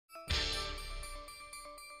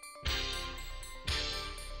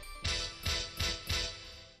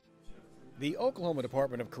The Oklahoma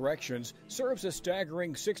Department of Corrections serves a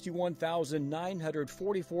staggering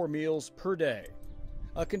 61,944 meals per day.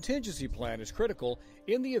 A contingency plan is critical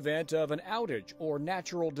in the event of an outage or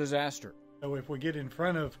natural disaster. So if we get in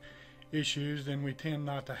front of issues, then we tend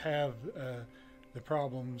not to have the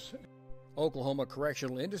problems. Oklahoma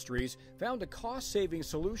Correctional Industries found a cost-saving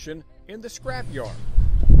solution in the scrapyard.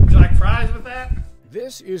 Would you like fries with that?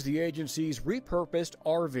 This is the agency's repurposed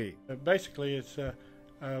RV. Basically, it's a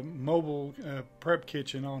mobile prep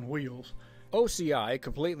kitchen on wheels. OCI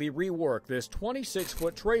completely reworked this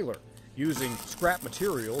 26-foot trailer using scrap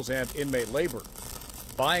materials and inmate labor.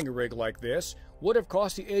 Buying a rig like this would have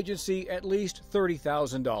cost the agency at least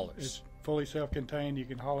 $30,000. It's fully self-contained. You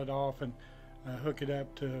can haul it off and hook it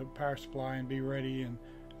up to power supply and be ready in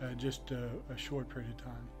just a short period of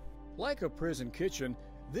time. Like a prison kitchen,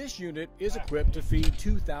 this unit is equipped to feed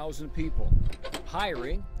 2,000 people.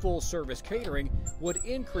 Hiring full-service catering would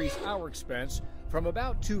increase our expense from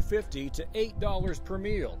about $2.50 to $8 per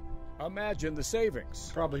meal. Imagine the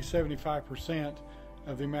savings. Probably 75%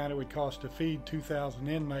 of the amount it would cost to feed 2,000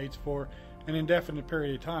 inmates for an indefinite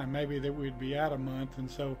period of time. Maybe that we'd be out a month,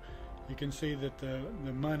 and so you can see that the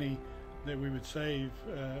money that we would save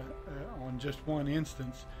on just one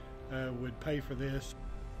instance would pay for this.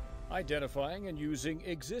 Identifying and using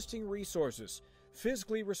existing resources,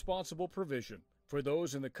 fiscally responsible provision for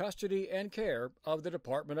those in the custody and care of the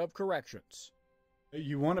Department of Corrections.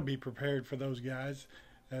 You want to be prepared for those guys.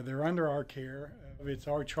 They're under our care. It's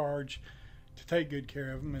our charge to take good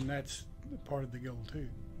care of them, and that's part of the goal too.